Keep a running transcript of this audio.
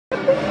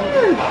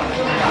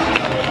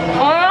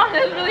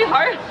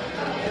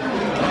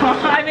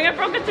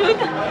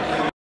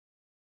tooth.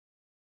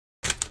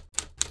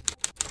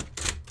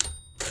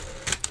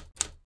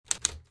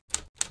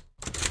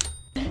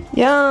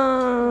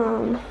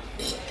 Yum.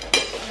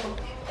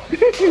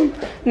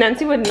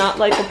 Nancy would not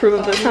like approve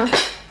of this, huh?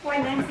 Why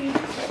Nancy?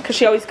 Because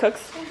she always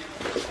cooks.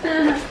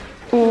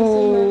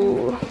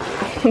 Ooh,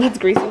 that's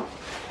greasy.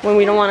 When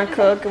we don't want to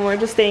cook and we're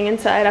just staying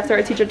inside after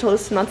our teacher told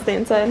us to not stay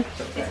inside.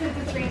 It's because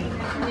it's raining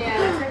now.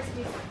 Yeah.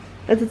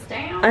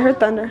 I heard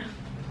thunder.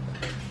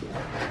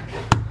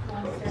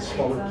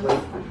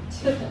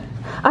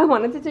 I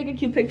wanted to take a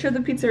cute picture of the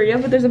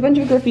pizzeria, but there's a bunch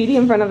of graffiti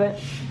in front of it.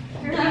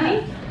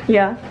 Really?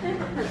 Yeah.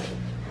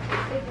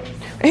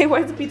 Hey, why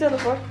is the pizza on the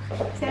floor?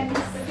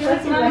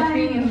 That's not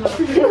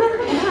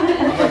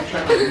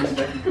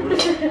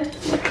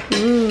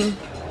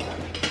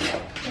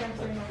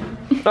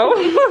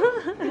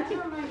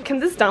Oh. Can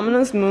this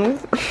Domino's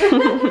move?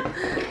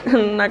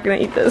 I'm not gonna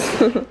eat this.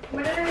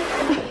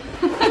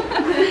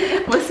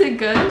 Was it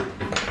good? No,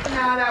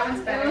 that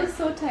one's better. It was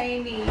so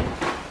tiny.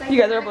 You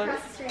guys are both.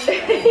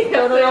 I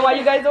don't know why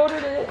you guys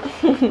ordered it.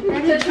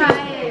 To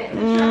try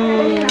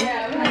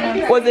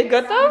it. Was it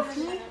good though?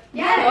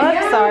 Yeah. Oh,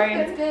 I'm sorry.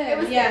 It's good. It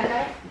was good.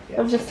 It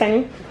was just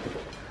tiny.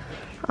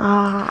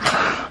 Ah.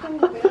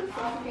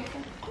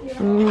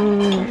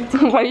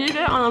 Why did you get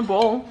it on a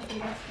bowl?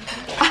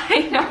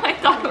 I know, I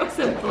thought it was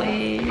a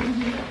plate.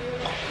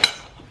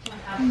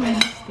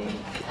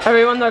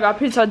 Everyone that got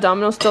pizza at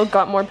Domino's still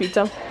got more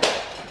pizza.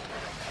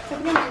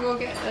 I'm gonna go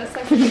get a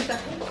second pizza.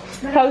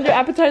 How was your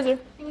appetizer?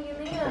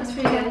 That's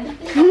pretty good.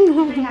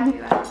 I'm pretty happy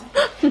about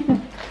it.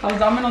 How's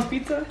Domino's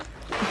pizza?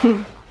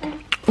 El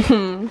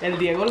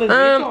Diego les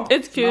dijo.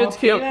 It's cute, it's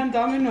cute. Pidan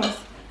Domino's.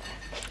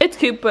 It's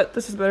cute, but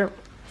this is better.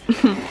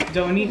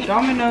 Don't eat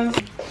Domino's.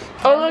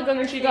 Oh look, and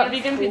then she got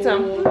vegan pizza.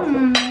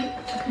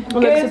 It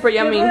looks super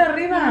yummy.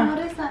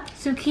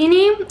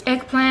 Zucchini,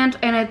 eggplant,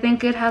 and I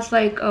think it has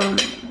like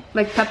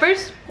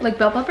peppers, like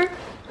bell pepper.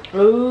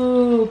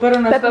 Ooh, pero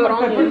no es como el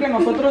pepper que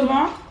nosotros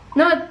va.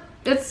 No,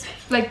 it's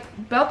like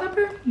bell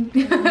pepper.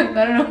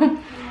 I don't know.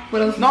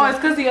 What else? No, it's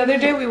because the other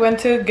day we went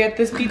to get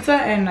this pizza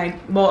and I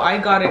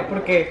got it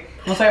porque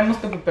no sabíamos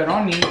que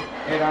pepperoni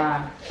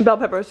era Bell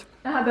peppers.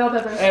 Bell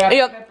pepper. Era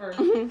Yep. pepper.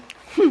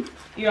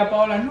 Y la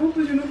Paola, no,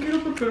 pues yo no quiero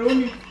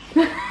pepperoni.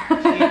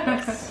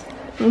 Yes.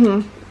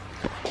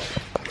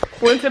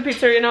 Went to a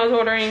pizzeria and I was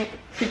ordering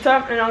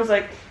pizza and I was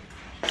like,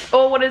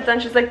 oh, what is that?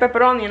 And she's like,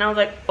 pepperoni. And I was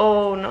like,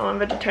 oh no, I'm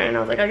vegetarian. I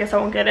was like, I guess I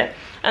won't get it.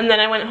 And then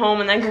I went home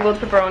and I googled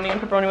pepperoni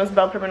and pepperoni was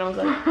bell pepper and I was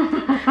like,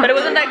 but it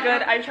wasn't that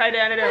good. I tried it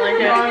and I didn't like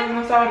it.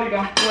 No estaba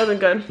rica. It wasn't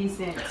good.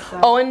 Decent.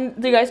 Oh, and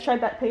you guys tried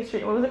that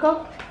pastry. What was it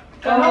called?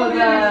 Oh, the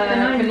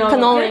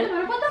Cannoli.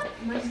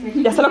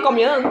 Ya se lo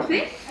comieron.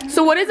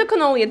 So what is a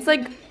cannoli? It's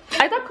like,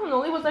 I thought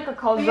cannoli was like a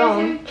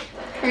calzone.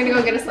 We're gonna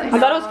go get a slice. I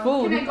thought it was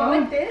food. Can I go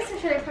with this or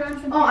should I put on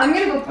some? Oh, I'm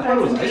gonna go I put thought it on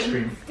was some. ice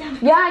cream.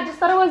 Yeah, I just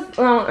thought it was,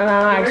 well,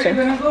 ice cream.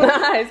 Where are you gonna go?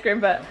 Ice cream,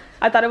 but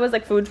I thought it was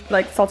like food,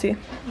 like salty.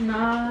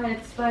 No,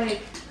 it's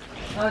like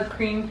a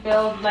cream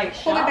filled like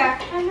Hold it shell.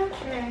 back. I'm not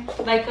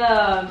sure. Like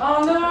a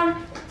Oh no.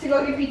 To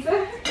go get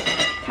pizza?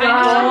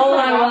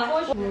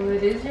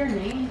 What is your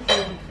name?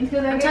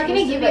 I'm talking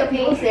to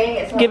Gibby,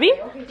 okay? Gibby?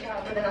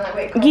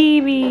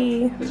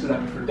 Gibby. This would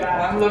happen for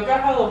And look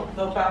at how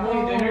the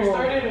family dinner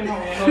started and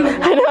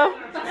how I know.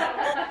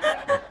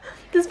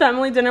 This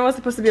family dinner was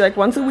supposed to be like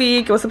once a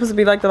week. It was supposed to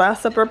be like the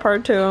Last Supper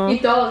part 2. Y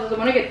todos, se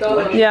supone que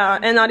todos. Yeah,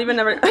 and not even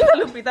ever.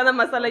 Lupita nada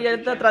más sale allá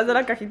detrás de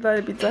la cajita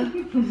de pizza.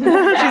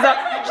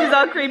 she's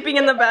all creeping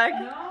in the back.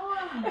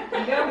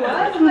 There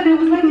was, but it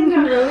was like in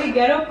a really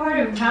ghetto part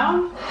of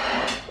town.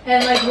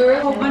 And like we were a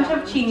whole bunch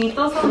of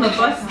chinitos on the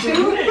bus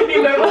too.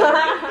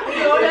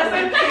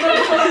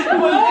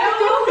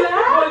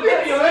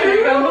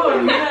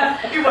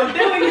 Y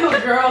volteo y digo,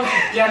 girls,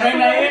 ya no hay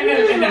nadie en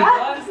el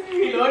bus.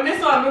 Y luego en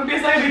eso algo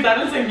empieza a gritar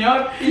el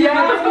señor. Y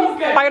nosotros como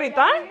que, ¿Para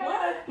gritar?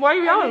 Why are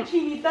you yelling?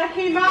 Chinita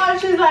came out and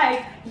she's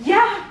like,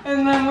 yeah.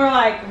 And then we're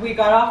like, we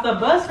got off the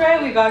bus,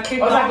 right? We got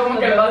kicked o sea, off como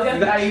the que el bus. bus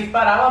ya ahí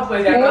paraba,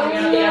 pues ya no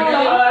iba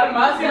a dar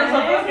más y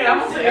nosotros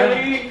quedamos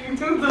ahí.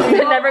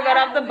 They never got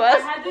off the bus. I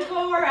had to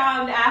go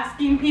around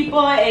asking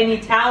people in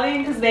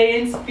Italian because they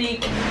didn't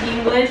speak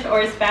English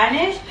or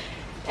Spanish.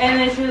 And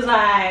then she was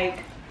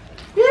like,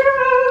 You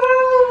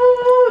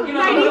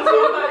know,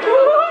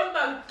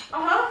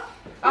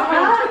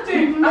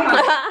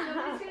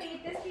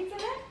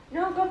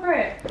 no, go for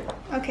it.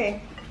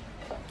 Okay.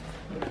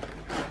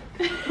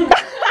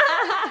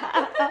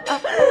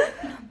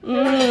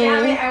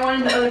 I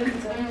wanted the other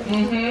pizza.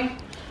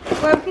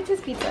 Well, pizza's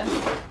pizza.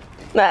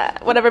 Nah,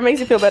 whatever makes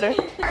you feel better.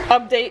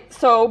 Update.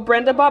 So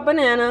Brenda bought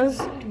bananas.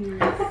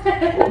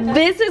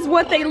 This is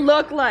what they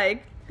look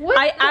like.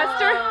 I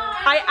asked her.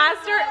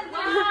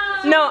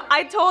 No,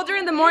 I told her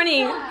in the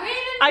morning.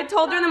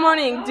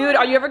 Dude,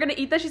 are you ever gonna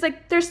eat that? She's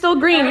like, they're still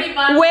green.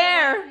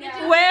 Where?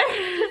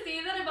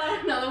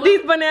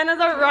 These bananas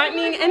are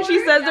rotting and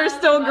she says they're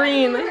still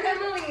green. No,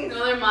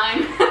 they're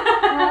mine.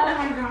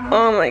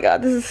 Oh my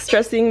god, this is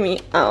stressing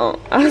me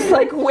out. I was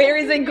like, where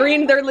is it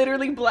green? They're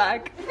literally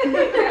black.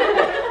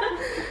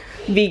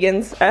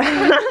 Vegans.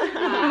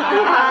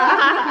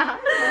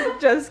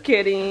 Just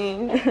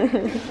kidding.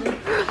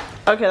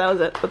 Okay, that was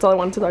it. That's all I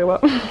wanted to talk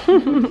about.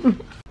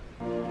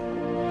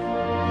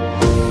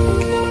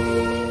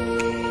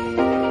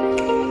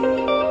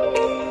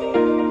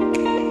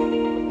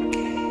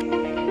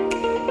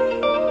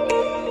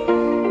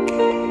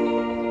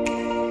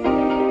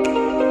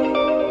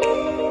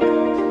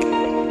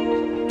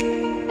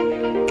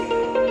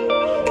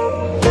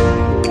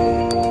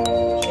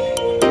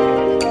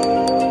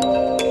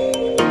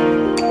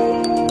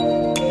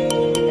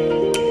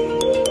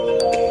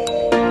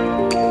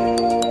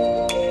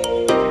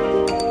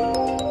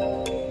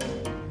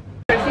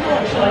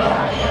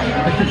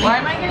 Why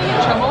am I getting in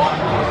trouble?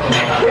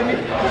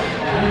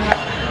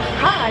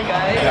 Hi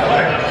guys.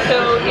 So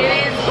it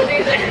is, what day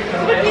is it?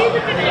 What day is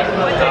it today?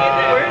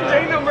 We're in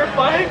day number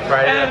 5.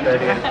 Friday the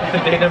 30th.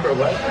 Day number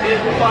what? 5.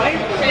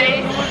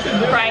 Today's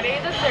Friday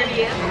the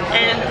 30th.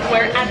 And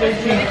we're at the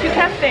BBQ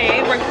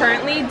Cafe. We're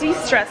currently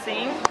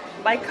de-stressing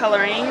by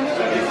coloring.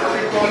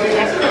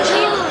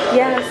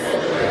 Yes.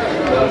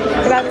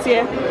 Grazie.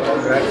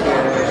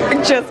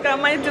 I just got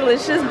my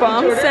delicious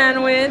bomb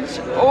sandwich.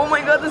 Oh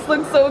my god, this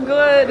looks so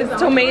good. It's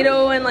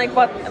tomato and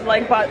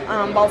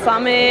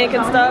balsamic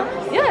and stuff.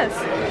 Yes.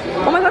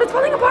 Oh my god, it's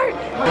falling apart.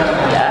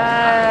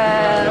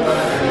 Yes.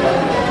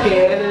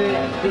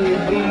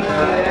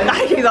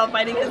 He's all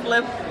biting his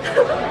lip.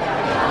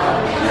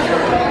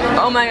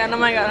 Oh my god, oh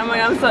my god, oh my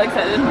god, I'm so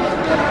excited.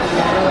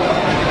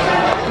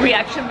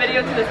 Reaction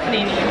video to this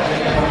panini.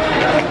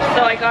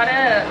 So I got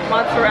a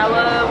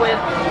mozzarella with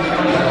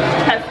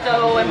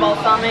pesto and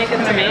balsamic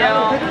and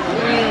tomato.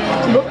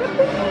 Look at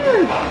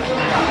this!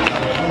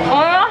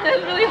 Oh,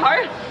 that's really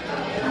hard.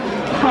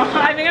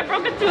 I think I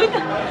broke a tooth.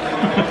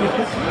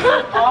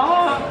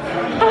 Oh.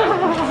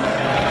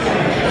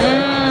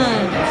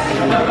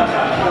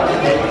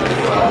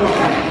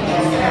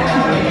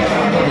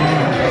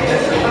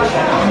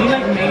 You need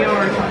like mayo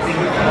or something.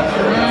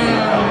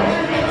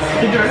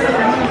 Did you order the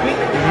cream this week?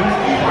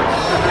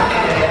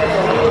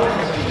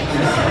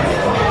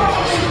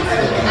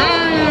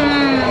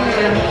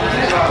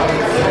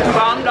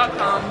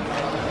 Bomb.com.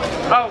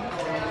 Oh,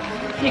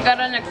 he got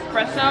an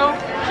espresso.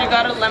 She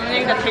got a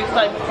lemonade that tastes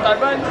like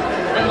Starbucks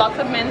and lots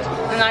of mint.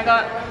 And I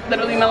got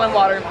literally melon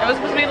water. It was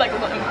supposed to be like,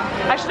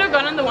 I should have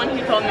gotten the one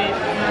he told me.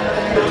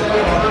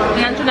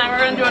 And then tonight we're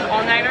gonna do an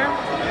all-nighter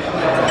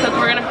because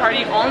we're gonna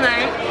party all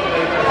night.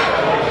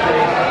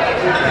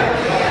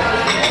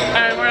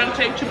 And we're gonna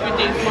take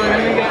chupitis. We're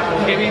gonna get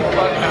Gibby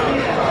fucked up.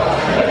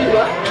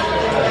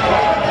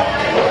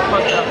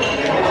 Fucked up.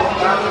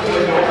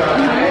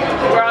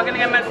 We're all gonna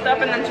get messed up,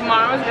 and then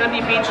tomorrow is gonna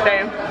be beach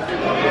day.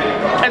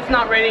 It's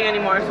not raining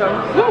anymore, so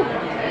woo.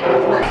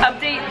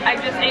 Update, I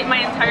just ate my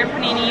entire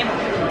panini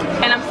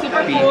and I'm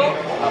super full,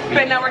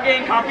 but now we're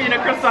getting coffee and a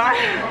croissant.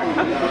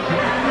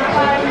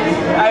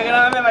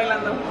 Agárrame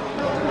bailando.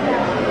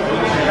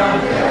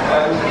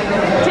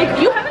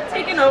 You haven't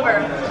taken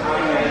over.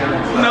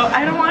 No,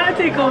 I don't want to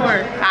take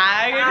over.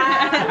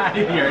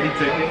 You already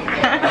took it.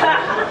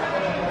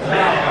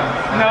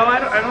 No,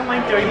 I don't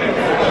like doing this.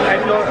 I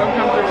feel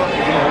uncomfortable.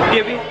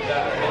 Gibby?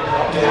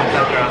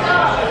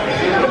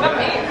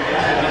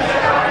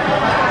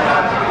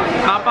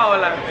 Not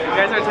Paola. You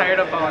guys are tired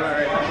of Paola,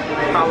 right?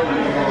 Probably.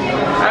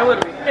 I would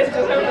be. It's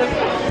just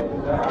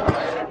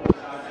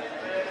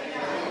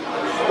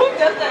who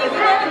does that? Isn't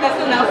that an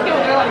SNL skit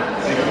where they're like...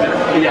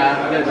 Yeah,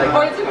 like...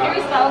 Or it's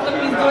Harry Styles when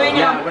he's doing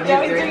when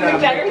he's doing the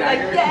Jagger, he's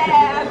like,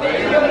 yeah,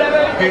 baby, or whatever.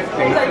 His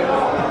face. Like,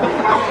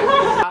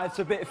 it's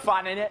a bit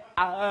fun, innit?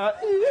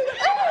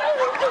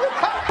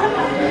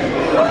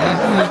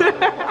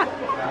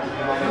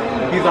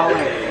 He's all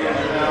like...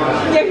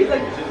 yeah, he's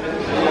like...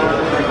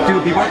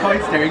 Dude, people are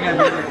probably staring at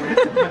me like...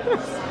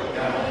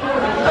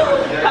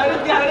 How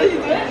does he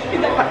do it?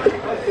 He's like...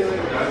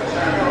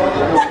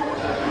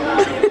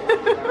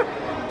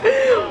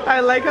 I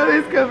like how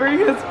he's covering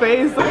his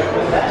face.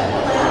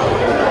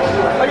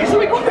 Okay, so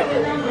we go.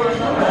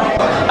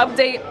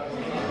 Update.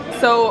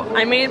 So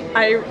I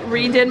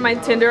redid my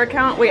Tinder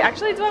account. Wait,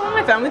 actually, do I want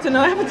my family to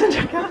know I have a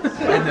Tinder account?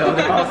 I know,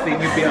 they're all seeing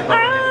me be a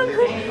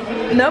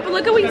No, but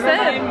look at what he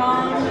said.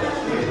 Mom,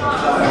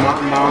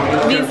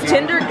 These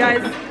Tinder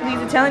guys,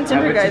 these Italian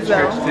Tinder guys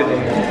though.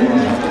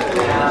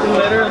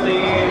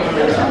 Literally.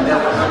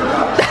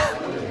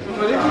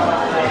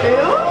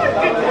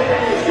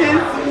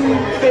 His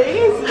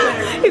face.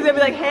 He's gonna be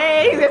like,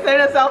 hey, he's gonna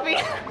send a selfie.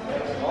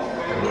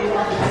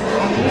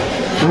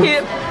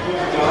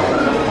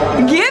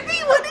 Gibby,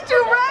 what did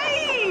you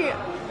write?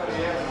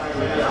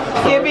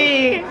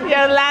 Gibby,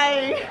 you're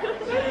lying.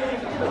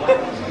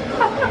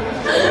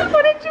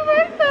 What did you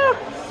write though?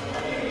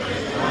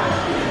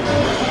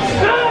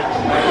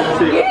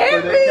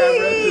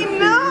 Gibby,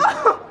 no!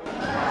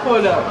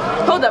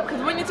 Hold up,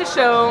 because we need to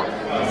show.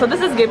 So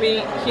this is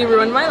Gibby. He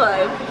ruined my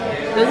life.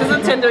 This is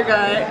a Tinder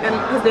guy, and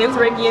his name's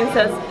Ricky, and he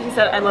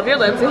said, I love your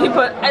lips, and he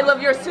put, I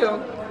love yours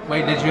too.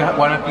 Wait, did you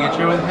want a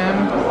feature with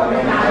him?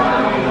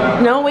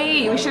 No,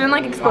 wait, we shouldn't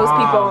like expose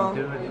people.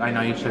 Dude, I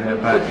know you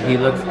shouldn't, but he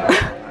looks...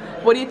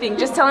 What do you think?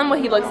 Just tell him what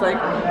he looks like.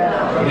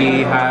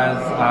 He has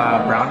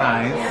brown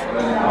eyes.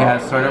 He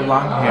has sort of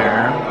long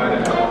hair.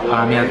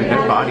 He has a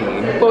good body.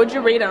 What would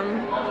you rate him?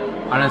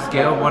 On a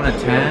scale of 1 to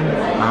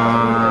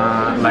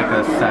 10, like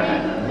a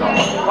 7.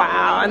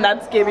 Wow, and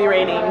that's Gibby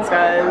ratings,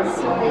 guys.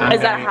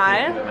 Is that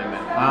high?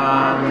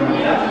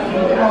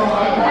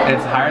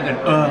 It's higher than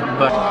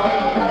but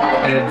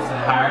it's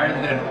higher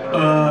than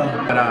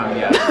but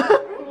yeah.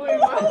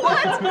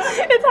 What?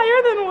 It's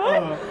higher than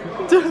what?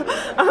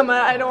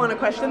 I don't want to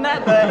question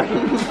that, but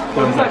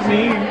What does that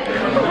mean?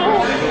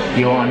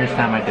 You won't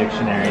understand my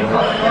dictionary.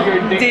 Your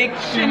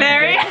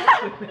dictionary.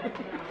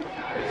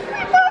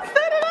 Let's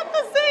said it at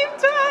the same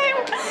time.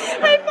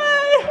 High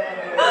five.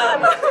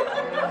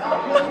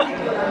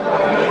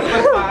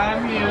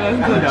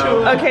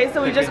 Okay, so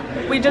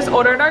we just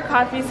ordered our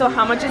coffee. So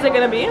how much is it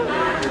gonna be? What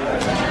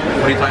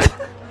are you talking?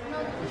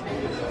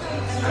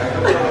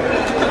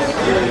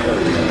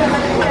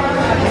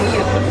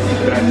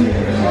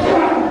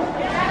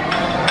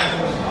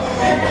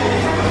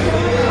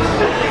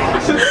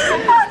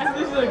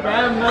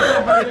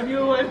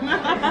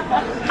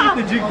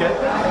 Did you get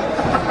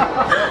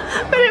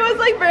that? But it was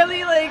like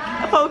barely like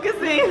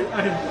focusing.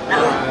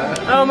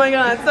 Oh my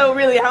god, so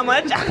really how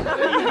much?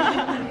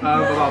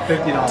 About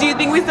 $50. Do you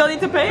think we still need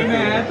to pay?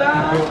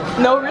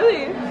 No,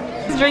 really.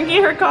 She's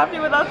drinking her coffee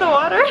without the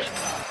water.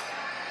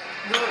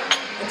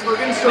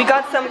 We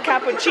got some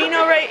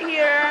cappuccino right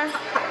here.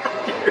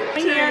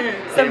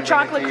 Some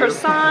chocolate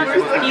croissant.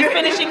 He's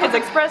finishing his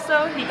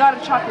espresso. He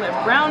got a chocolate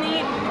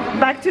brownie.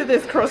 Back to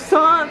this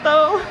croissant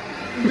though.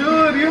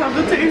 Dude, you have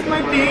to taste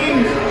my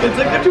thing. It's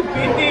like a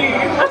chupiti.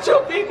 A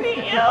chupiti?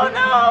 Ew,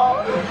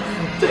 no.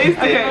 Taste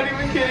it, Okay. I'm not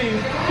even kidding.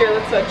 Here,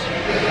 let's switch.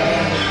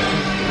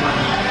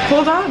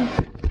 Hold on.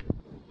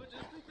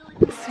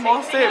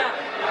 Small sip.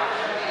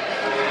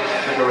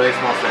 Like a really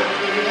small sip.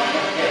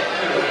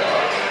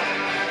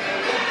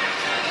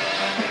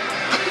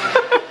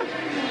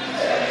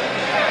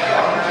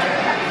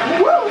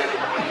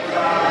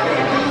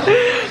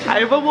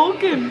 I've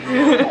awoken.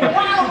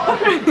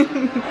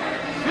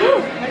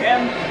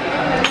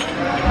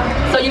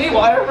 So you need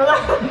water for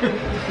that?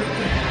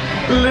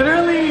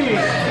 Literally.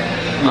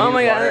 Oh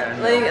my god,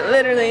 like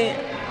literally.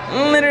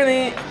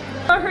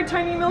 Her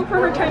tiny milk for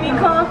her tiny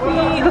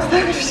coffee. The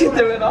fact she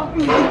threw it off.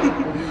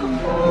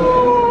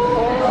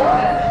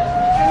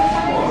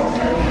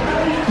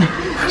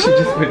 She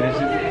just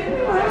finished it.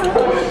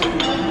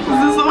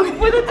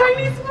 With a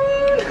tiny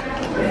spoon.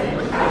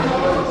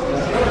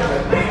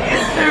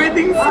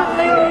 Everything's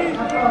tiny.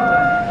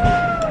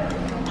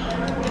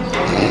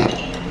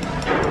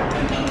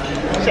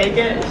 Shake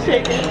it,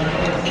 shake it.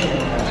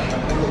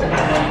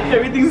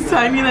 Everything's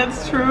tiny,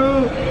 that's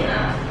true.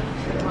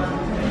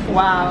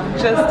 Wow,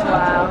 just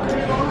wow.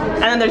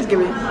 And then there's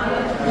Gibby. I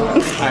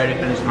already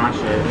finished my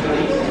shit.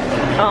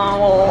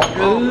 Oh,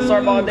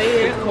 sorry about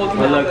that.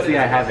 But look, see,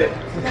 I have it.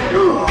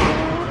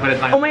 But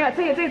it's not. Oh my god,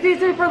 say it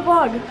for the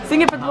vlog.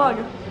 Sing it for the vlog.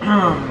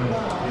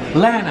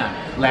 Lana,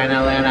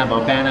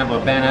 Bobana,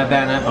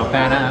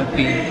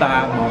 FIFA,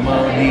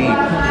 Momodi.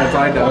 That's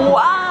all I know.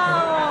 Wow!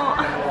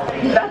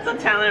 That's a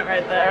talent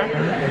right there.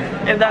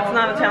 If that's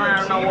not a talent, I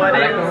don't know what I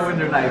like is. when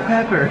they're like,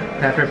 pepper.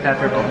 That's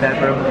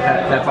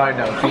all I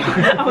know.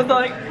 I was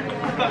like,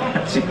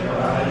 She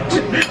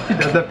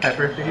does the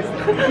pepper face.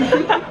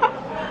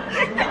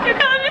 you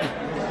got it.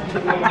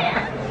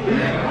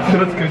 It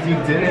was because you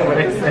did it when I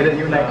said it.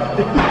 You were like,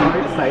 you were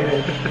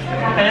excited.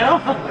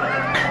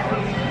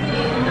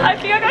 I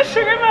think I got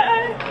sugar in my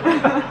eye.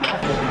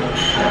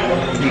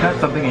 You got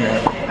something in your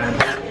hand.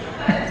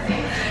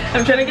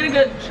 I'm trying to get a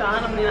good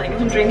shot. I'm like,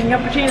 I'm drinking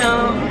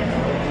cappuccino.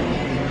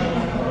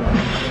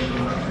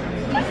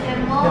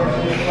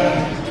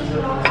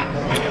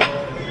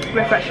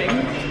 Refreshing.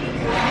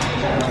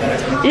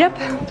 Yep.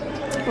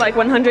 Like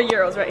 100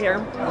 euros right here.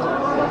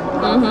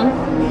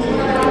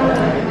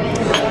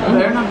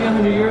 Better not be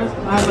 100 euros.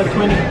 I have like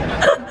 20.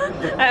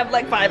 I have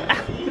like 5.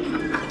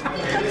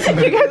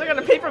 You guys are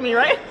gonna pay for me,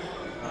 right?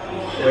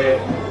 Wait,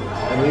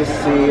 let me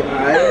see. I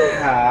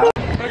have.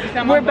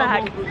 We're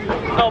back.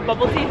 Oh,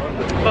 bubble tea?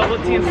 Bubble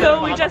tea and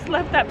So we just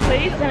left that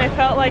place and I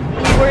felt like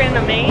we were in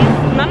a maze.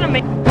 Not a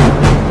maze.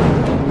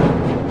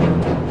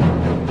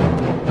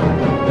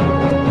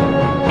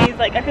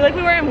 Like, I feel like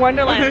we were in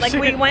Wonderland. Like,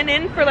 we went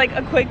in for like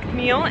a quick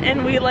meal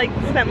and we like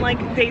spent like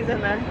days in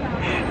there.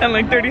 and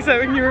like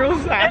 37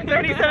 euros. And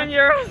 37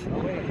 euros.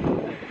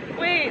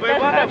 Wait,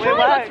 that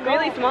looks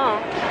really small.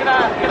 Doesn't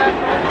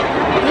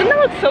that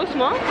look so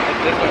small?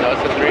 This one, no,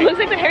 it's the 3. It looks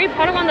like the Harry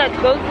Potter one that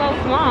goes so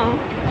small.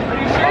 Are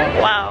you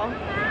sure? Wow.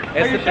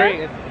 It's the 3. sure?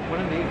 It's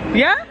one of these.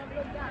 Yeah?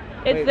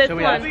 It's Wait, this should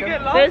we one. ask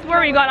him? This is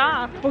where we got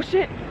off. Oh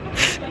shit.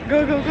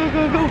 Go, go, go,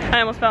 go, go.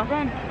 I almost fell.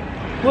 Run.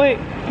 Wait,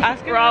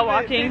 ask him. We're all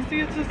walking.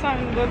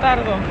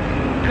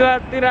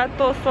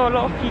 Gato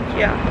solo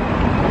hikia.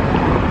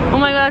 Oh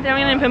my god, I'm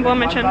gonna pimple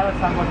my chin.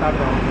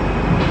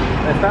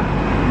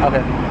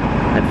 Okay.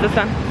 That's the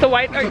sun. So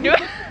why are you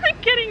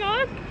getting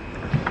on?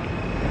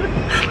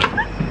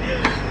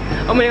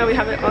 Oh my god, we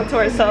have it all to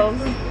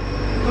ourselves.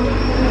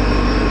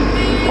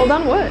 Hold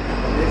on, what?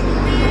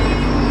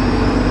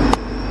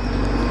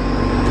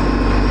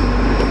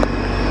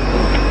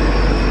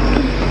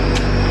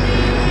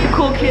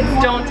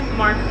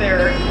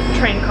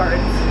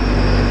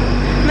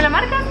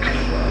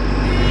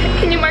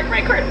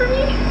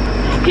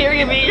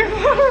 Gibby, your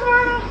water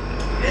bottle.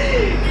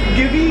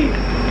 Gibby.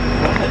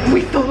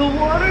 We stole the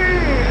water.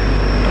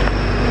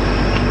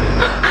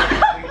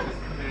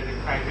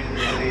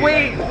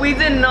 Wait, we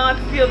did not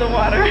steal the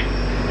water.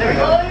 There we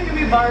go. Let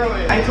me borrow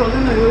it. I told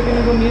them that we were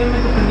gonna go meet him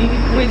at the panini.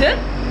 We did?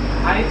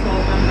 I told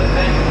them that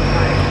then he was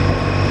like,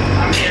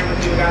 I'm here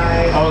with you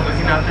guys. Oh,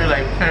 looking out there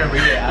like trying to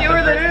read it. You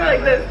were literally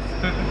like this.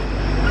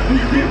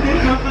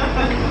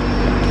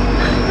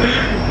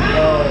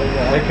 Oh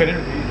yeah, I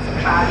couldn't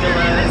read.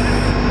 Fabulous.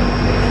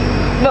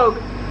 Vogue.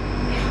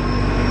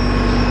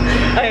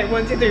 Okay,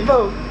 1, 2, 3,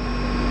 Vogue.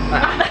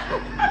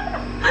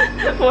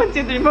 1,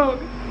 2, 3, Vogue.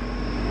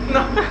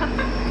 No.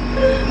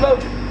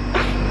 Vogue.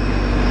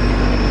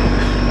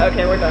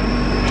 Okay, we're done.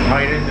 Oh,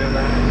 you didn't do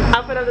that.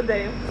 Outfit of the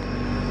day.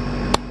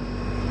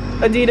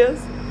 Adidas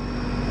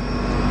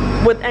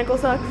with ankle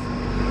socks.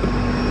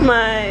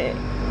 My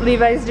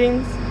Levi's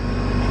jeans.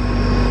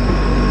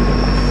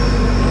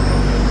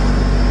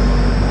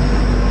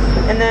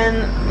 And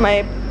then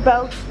my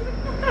belt.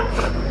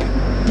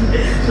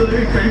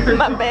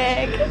 My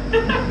bag.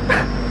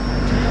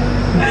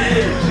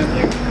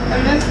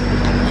 And this.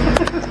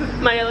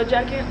 My yellow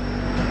jacket.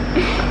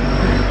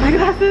 My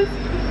glasses.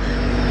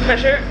 My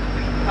shirt.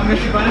 I'm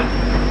Mr. Bunny.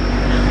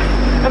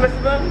 A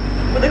Mr. Bun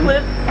with a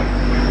clip.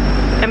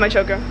 And my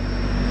choker.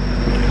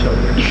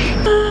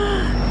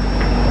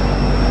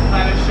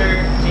 Planet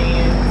shirt,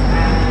 jeans,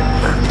 and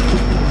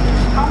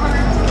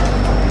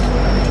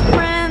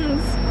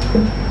Friends!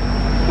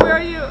 Where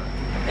are you?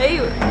 Hey,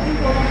 you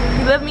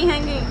left me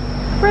hanging.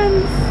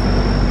 Friends!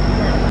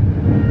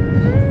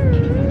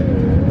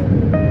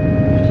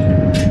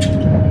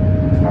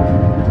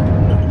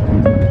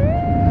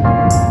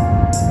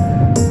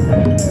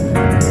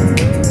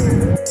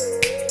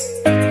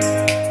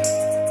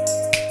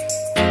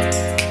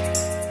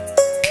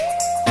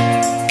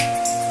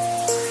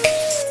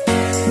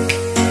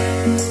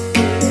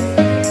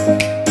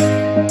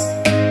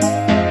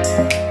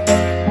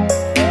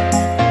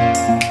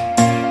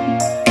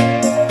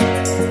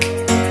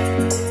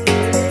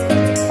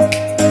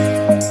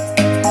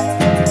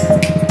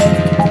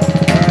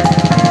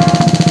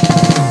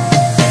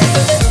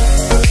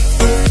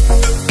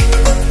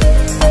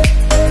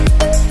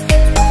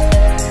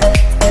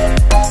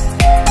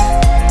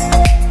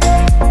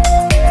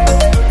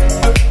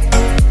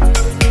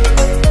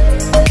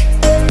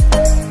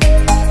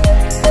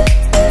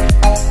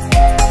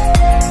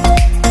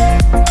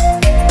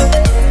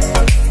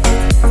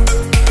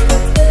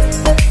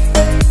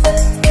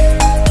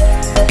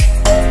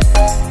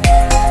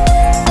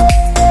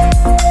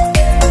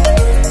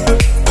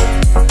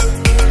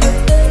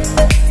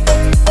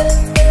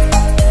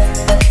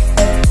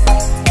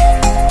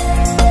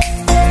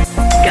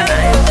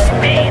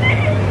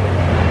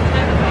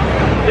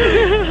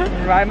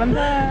 on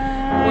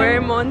time. We're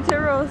in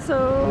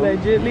Monterosso.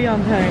 Allegedly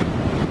on time.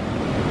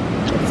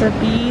 It's a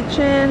beach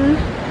in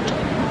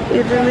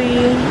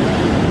Italy.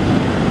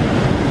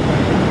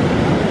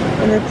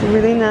 And it's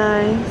really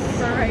nice.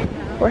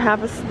 We're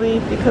half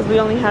asleep because we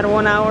only had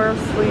 1 hour of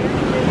sleep.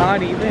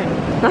 Not even.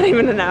 Not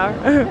even an hour.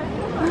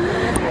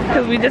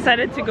 Because we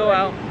decided to go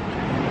out.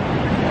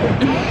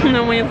 And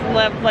then we've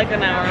left like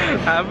an hour.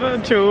 Have a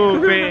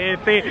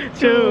chupete,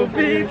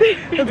 chupete.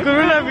 Let's go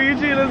to La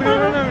Vici, let's go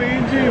to La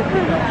Vici.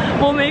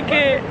 We'll make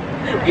it.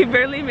 We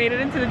barely made it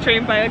into the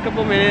train by a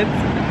couple minutes.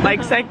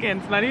 Like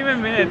seconds, not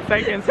even minutes,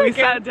 seconds. We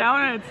sat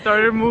down and it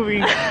started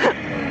moving.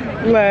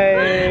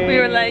 Like... We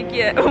were like,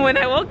 yeah. When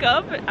I woke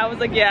up, I was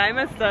like, yeah, I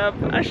messed up.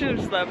 I should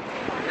have slept.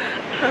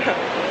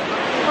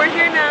 We're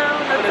here now.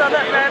 That's all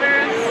that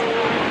matters.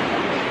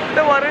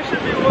 The water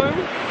should be warm.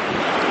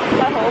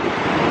 I hope.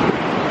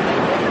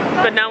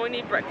 But now we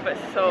need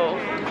breakfast, so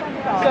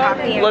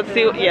let's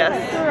see. Yes.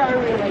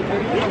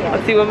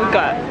 Let's see what we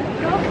got.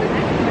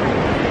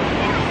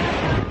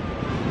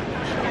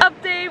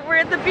 Update, we're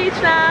at the beach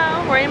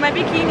now. We're in my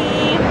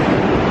bikini.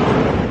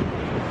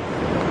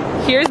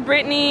 Here's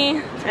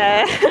Brittany.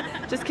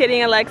 Just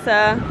kidding,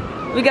 Alexa.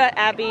 We got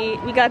Abby.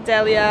 We got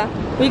Delia.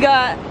 We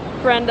got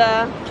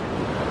Brenda.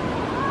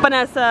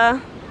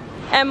 Vanessa.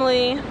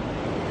 Emily.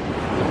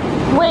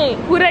 Wait,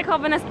 who did I call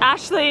Vanessa?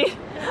 Ashley.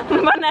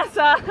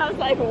 Vanessa. I was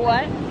like,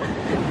 what?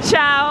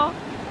 Ciao.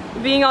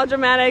 Being all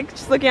dramatic,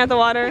 just looking at the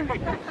water.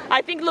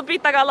 I think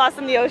Lupita got lost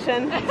in the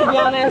ocean, to be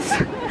honest.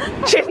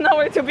 She's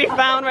nowhere to be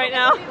found right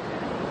now.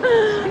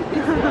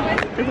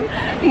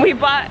 We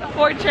bought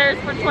 4 chairs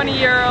for 20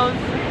 euros.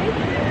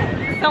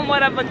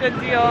 Somewhat of a good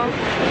deal.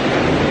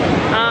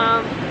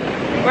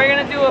 We're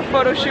gonna do a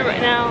photo shoot right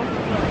now.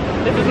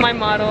 This is my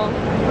model.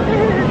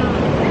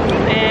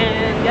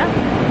 And yeah,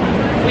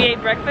 we ate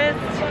breakfast.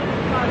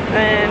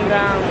 And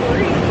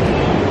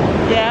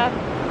yeah,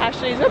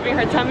 Ashley's rubbing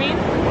her tummy.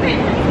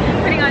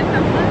 Putting on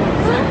some.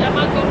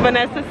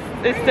 Vanessa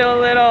is still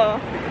a little,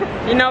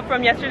 you know,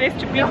 from yesterday's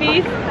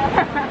chippies.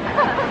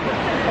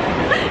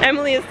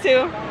 Emily is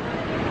too.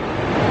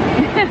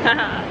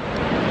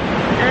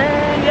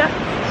 And yeah,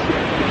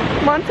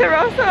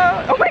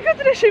 Monterosso. Oh my god,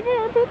 did I shave my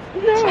armpits?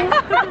 No,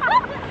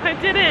 I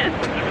didn't.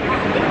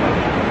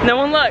 No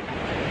one look.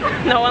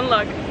 No one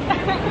look.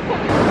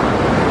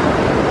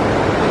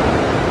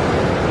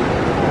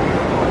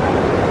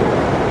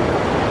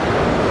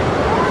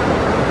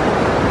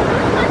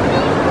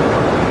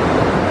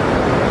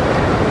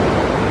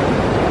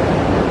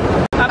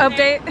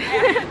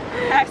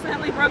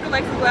 accidentally broke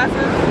Alexa's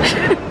glasses.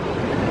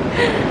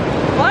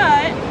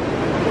 What?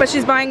 But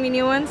she's buying me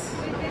new ones.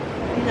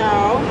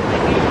 No.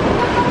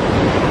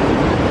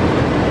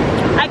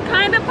 I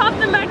kind of popped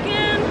them back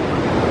in.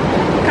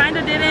 Kind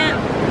of didn't.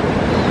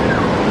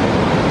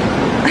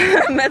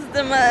 Messed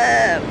them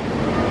up.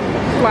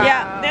 Wow.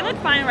 Yeah, they look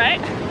fine, right?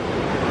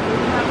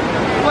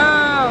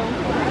 Wow.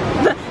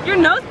 Your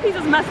nose piece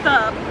is messed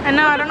up. I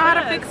know, I don't know how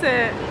to fix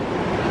it.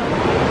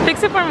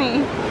 Fix it for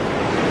me.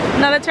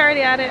 Now that you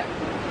already at it.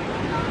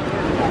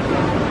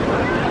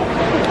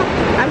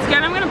 I'm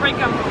scared I'm gonna break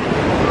them.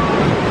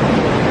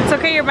 It's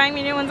okay, you're buying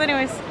me new ones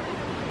anyways.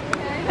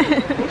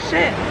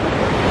 Shit.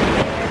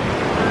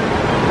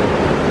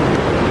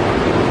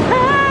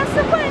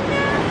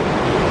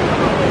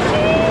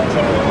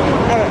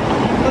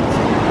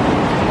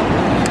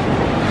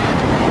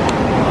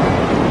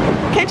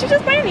 Can't you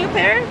just buy a new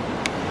pair?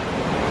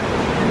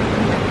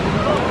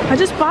 I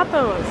just bought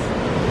those.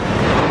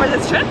 For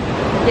this trip?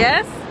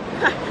 Yes?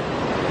 You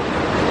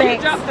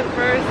Thanks. dropped them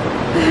first.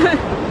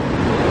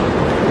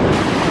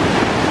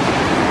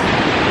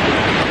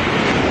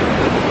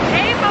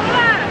 Hey,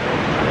 Paola!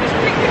 We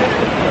should take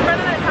pictures in front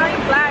of the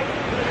Italian flag.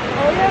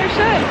 Oh yeah, we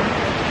should.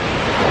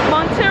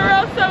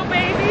 Monterosso,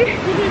 baby!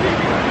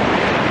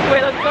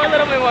 Wait, let's go a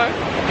little bit more.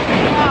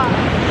 Ah!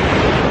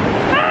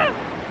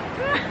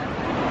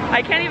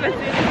 I can't even see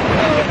this.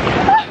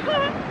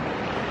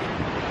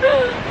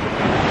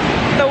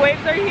 The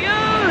waves are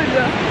huge!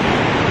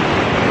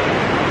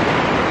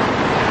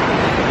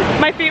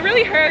 My feet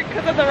really hurt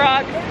because of the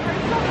rocks.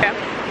 Yeah,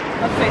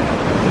 let's see.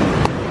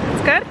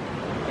 It's good? I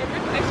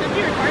should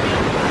be recording.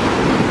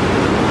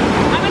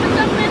 I'm gonna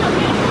jump in,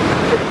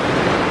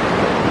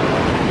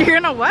 okay? You're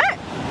gonna what?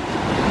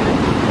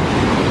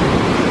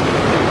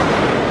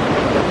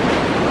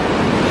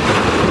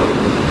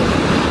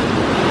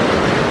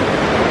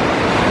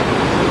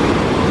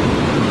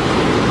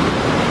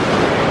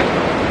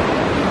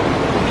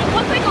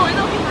 Once I go in,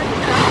 I'll be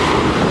working out.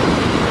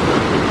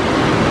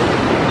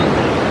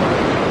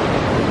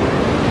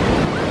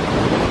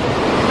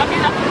 Okay,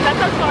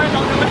 that's as far as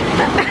I'll do it.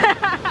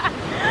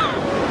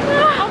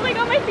 Oh my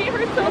god, my feet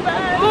hurt so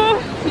bad.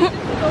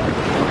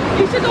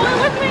 You should go in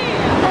with me.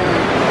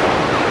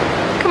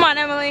 Come on,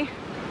 Emily.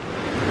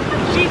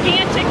 She's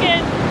eating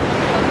chicken.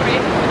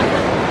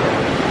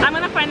 I'm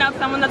gonna find out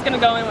someone that's gonna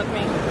go in with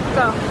me.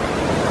 Go.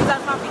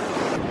 That's happy.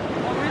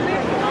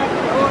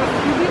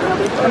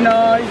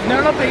 No,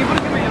 no lo pedí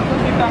porque me dio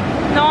cosita.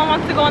 No one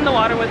wants to go in the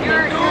water with me. No.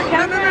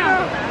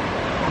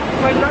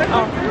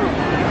 Oh.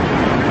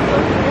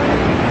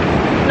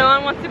 No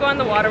one wants to go in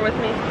the water with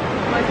me.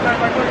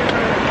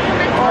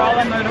 We're all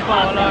annoyed with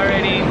Paola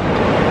already.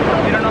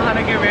 We don't know how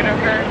to get rid of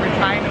her. We're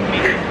trying to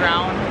make her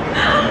drown.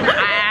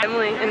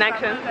 Emily, in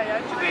action.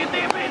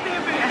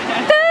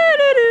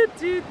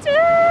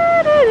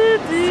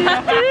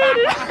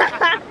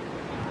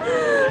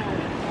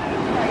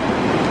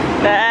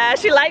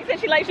 She likes it,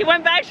 she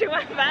went back,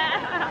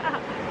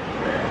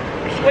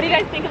 What do you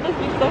guys think of this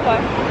beach so far?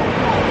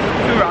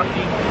 Too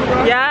rocky.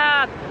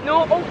 Yeah,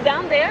 no, oh,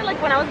 down there, like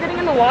when I was getting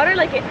in the water,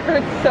 like it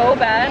hurt so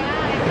bad.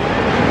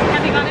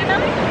 Have you gone in,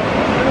 Emily?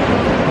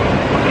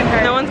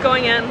 No one's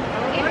going in.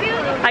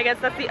 I guess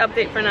that's the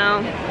update for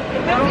now.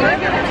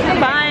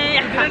 Bye.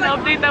 An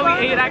update that we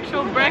ate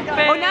actual breakfast.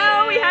 Oh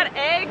no, we had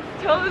eggs,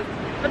 toast,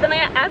 but then I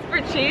asked for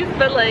cheese,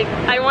 but like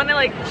I wanted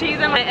like cheese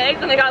in my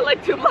eggs and I got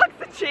like 2 blocks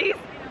of cheese.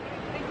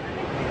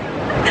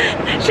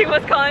 She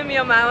was calling me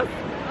a mouse.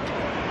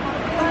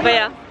 But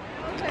yeah,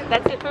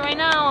 that's it for right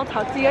now. I'll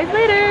talk to you guys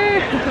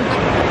later.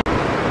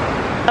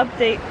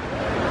 Update.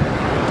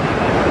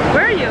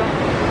 Where are you?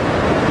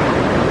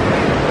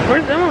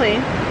 Where's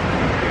Emily?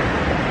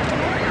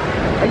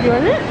 Are you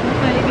in it?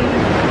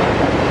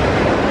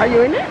 Are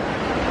you in it?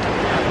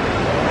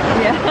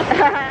 Yeah.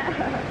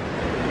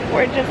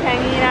 We're just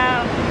hanging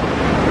out,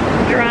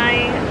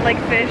 drying like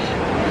fish.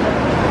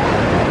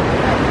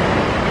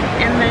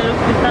 And then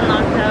Lupita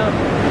knocked out.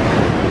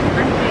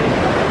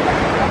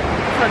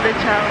 For the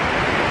chow.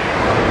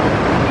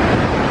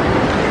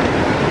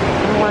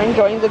 We're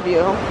enjoying the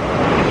view.